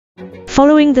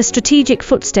Following the strategic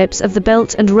footsteps of the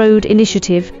Belt and Road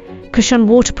Initiative, Keshun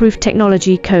Waterproof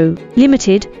Technology Co.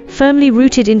 Limited, firmly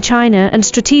rooted in China and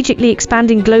strategically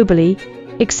expanding globally,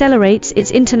 accelerates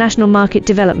its international market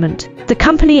development. The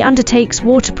company undertakes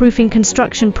waterproofing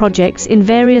construction projects in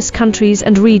various countries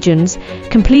and regions,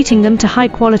 completing them to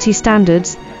high-quality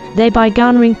standards, thereby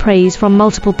garnering praise from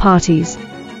multiple parties.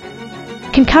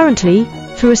 Concurrently,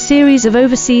 through a series of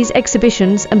overseas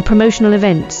exhibitions and promotional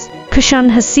events, Keshun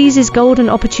has seizes golden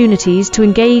opportunities to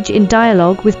engage in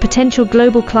dialogue with potential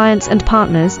global clients and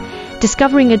partners,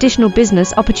 discovering additional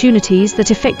business opportunities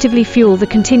that effectively fuel the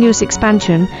continuous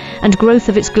expansion and growth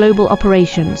of its global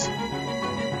operations.